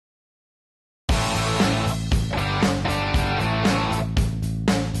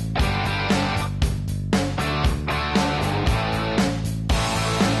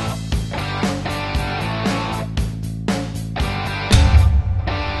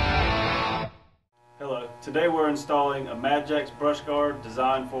Today we're installing a Madjax Brushguard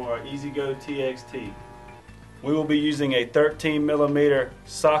designed for our E-Z-Go TXT. We will be using a 13mm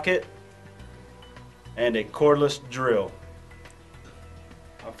socket and a cordless drill.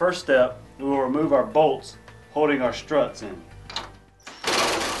 Our first step, we will remove our bolts holding our struts in.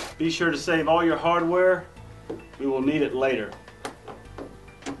 Be sure to save all your hardware, we will need it later.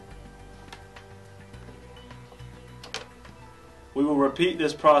 We will repeat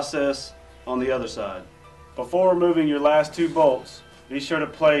this process on the other side. Before removing your last two bolts, be sure to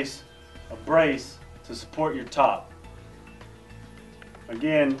place a brace to support your top.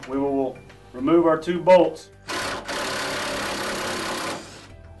 Again, we will remove our two bolts.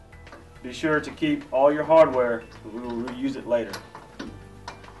 Be sure to keep all your hardware, we will reuse it later.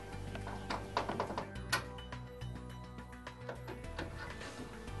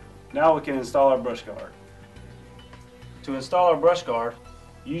 Now we can install our brush guard. To install our brush guard,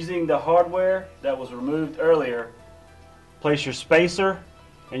 using the hardware that was removed earlier, place your spacer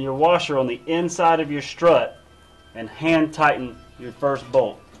and your washer on the inside of your strut and hand tighten your first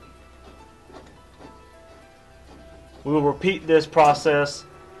bolt. We will repeat this process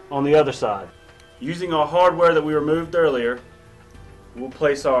on the other side. Using our hardware that we removed earlier, we'll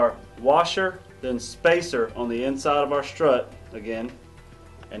place our washer then spacer on the inside of our strut again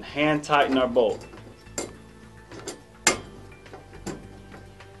and hand tighten our bolt.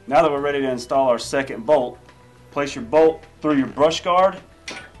 Now that we're ready to install our second bolt, place your bolt through your brush guard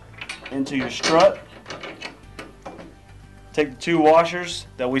into your strut. Take the two washers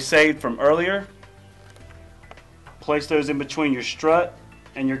that we saved from earlier, place those in between your strut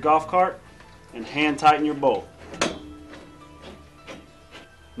and your golf cart, and hand tighten your bolt.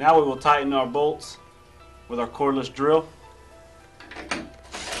 Now we will tighten our bolts with our cordless drill.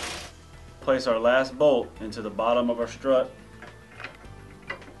 Place our last bolt into the bottom of our strut.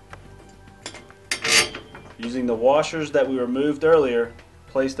 Using the washers that we removed earlier,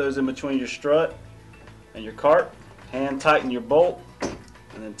 place those in between your strut and your cart, hand tighten your bolt,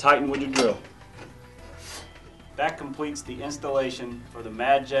 and then tighten with your drill. That completes the installation for the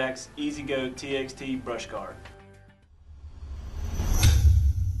Madjax E-Z-Go TXT brush guard.